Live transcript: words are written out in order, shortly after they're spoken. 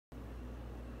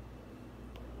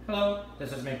Hello,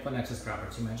 this is Mick for Nexus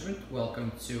Property Management.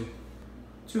 Welcome to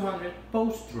 200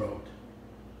 Post Road,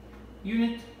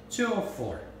 Unit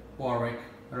 204, Warwick,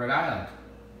 Rhode Island.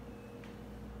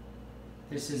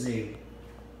 This is a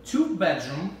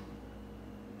 2-bedroom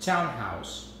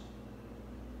townhouse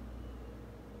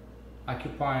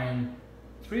occupying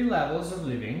 3 levels of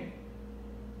living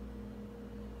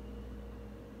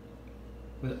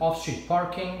with off-street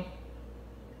parking,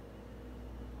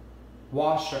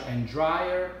 washer and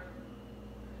dryer,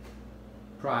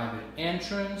 private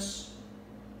entrance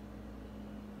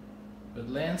with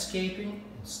landscaping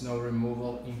and snow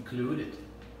removal included.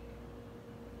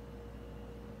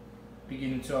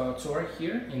 Beginning to our tour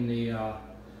here in the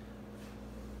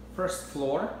first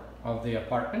floor of the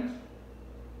apartment.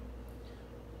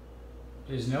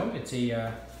 Please note it's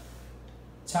a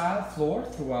tile floor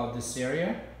throughout this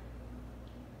area,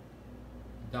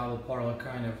 double parlor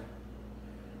kind of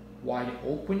wide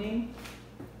opening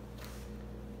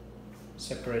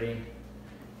separating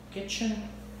kitchen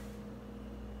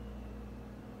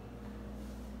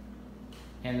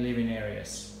and living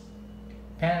areas.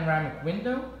 Panoramic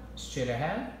window straight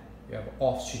ahead. You have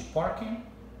off-street parking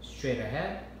straight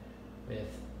ahead with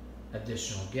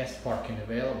additional guest parking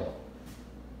available.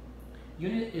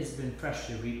 Unit has been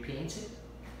freshly repainted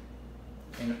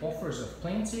and offers of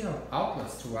plenty of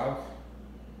outlets throughout.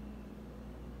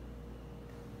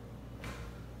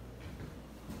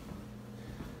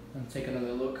 And take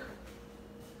another look.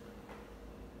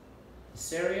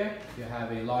 This area, you have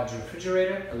a large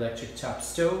refrigerator, electric top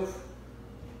stove,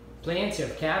 plenty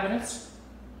of cabinets,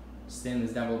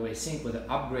 stainless double-way sink with an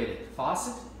upgraded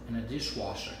faucet and a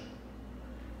dishwasher,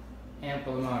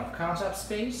 ample amount of countertop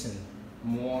space and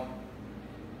more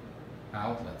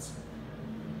outlets.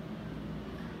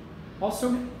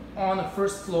 Also on the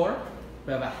first floor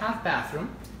we have a half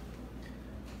bathroom,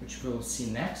 which we'll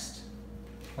see next.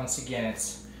 Once again,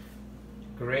 it's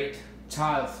great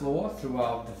tile floor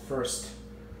throughout the first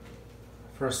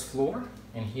floor,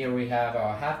 and here we have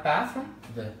our half bathroom,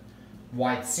 the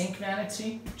white sink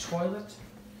vanity, toilet,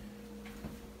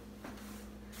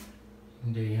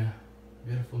 and a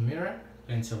beautiful mirror,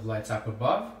 plenty of lights up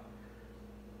above.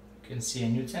 You can see a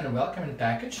new tenant welcoming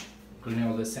package, including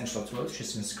all the essential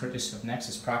toiletries, courtesy of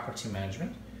Nexus Property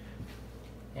Management.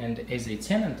 And as a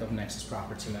tenant of Nexus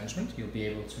Property Management, you'll be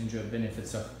able to enjoy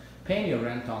benefits of paying your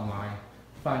rent online,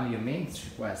 finding your maintenance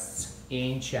requests,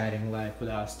 and chatting live with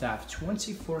our staff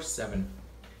 24/7.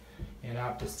 And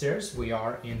up the stairs, we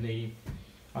are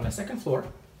on the second floor,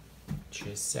 which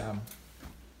is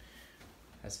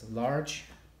has a large,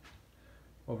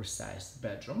 oversized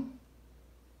bedroom,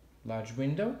 large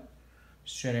window,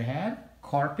 straight ahead,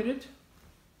 carpeted.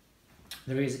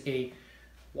 There is a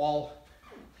wall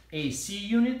AC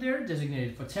unit there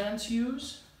designated for tenants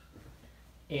use,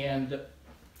 and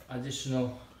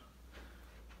additional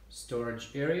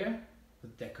storage area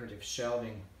with decorative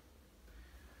shelving.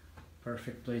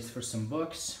 Perfect place for some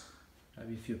books,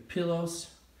 maybe a few pillows.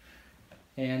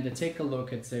 And take a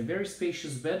look, it's a very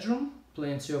spacious bedroom,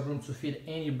 plenty of room to fit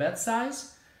any bed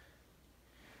size.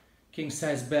 King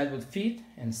size bed would fit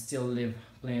and still leave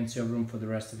plenty of room for the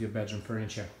rest of your bedroom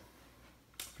furniture.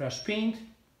 Fresh paint,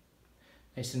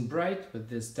 nice and bright with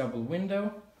this double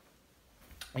window.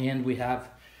 And we have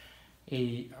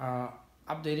a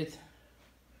updated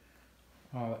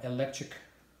electric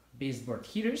baseboard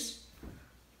heaters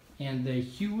and a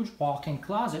huge walk-in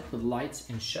closet with lights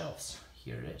and shelves.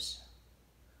 Here it is.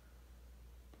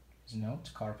 There's a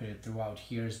note carpeted throughout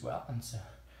here as well, and it's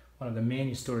one of the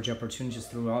many storage opportunities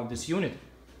throughout this unit.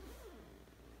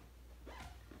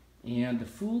 And the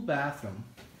full bathroom,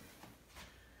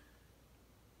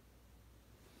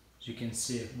 as you can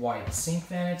see, white sink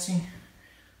vanity,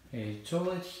 a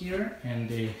toilet here, and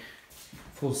a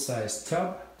full-size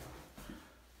tub,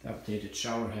 the updated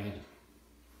shower head.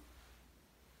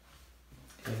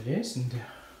 There it is, and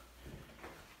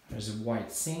there's a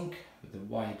white sink with a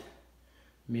white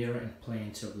mirror and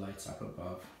plenty of lights up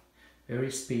above.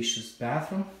 Very spacious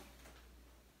bathroom.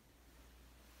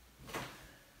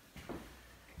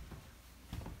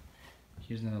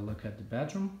 Here's another look at the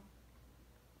bedroom.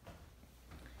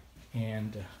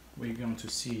 And we're going to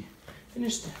see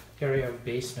finished area of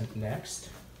basement next.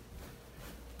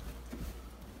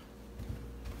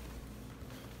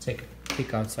 Take a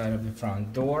peek outside of the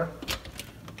front door.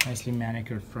 Nicely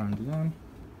manicured front lawn.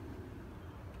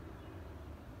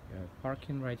 You have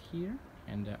parking right here,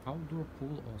 and the outdoor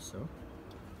pool also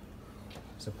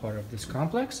is a part of this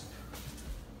complex.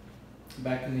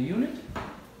 Back in the unit,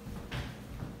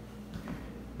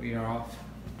 we are off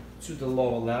to the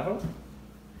lower level,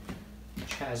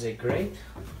 which has a great,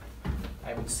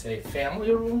 I would say,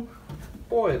 family room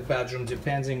or a bedroom,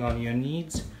 depending on your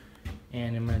needs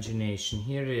and imagination.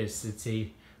 Here it is. It's a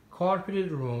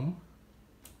carpeted room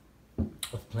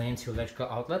with plenty of electrical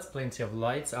outlets, plenty of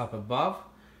lights up above.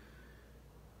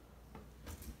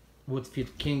 Would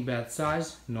fit king bed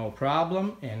size, no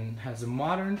problem, and has a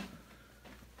modern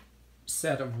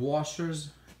set of washers,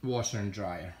 washer and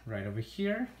dryer right over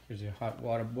here. Here's your hot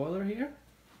water boiler here.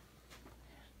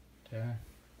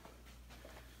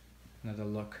 Another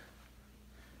look.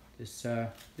 This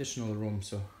additional room,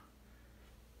 so.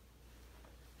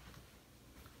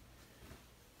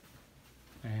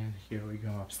 And here we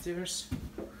go upstairs,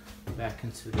 back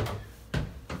into the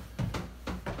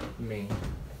main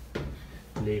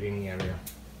living area.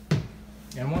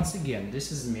 And once again,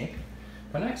 this is Mick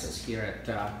for Nexus here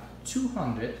at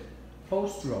 200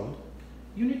 Post Road,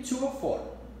 Unit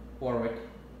 204, Warwick,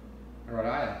 Rhode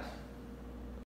Island.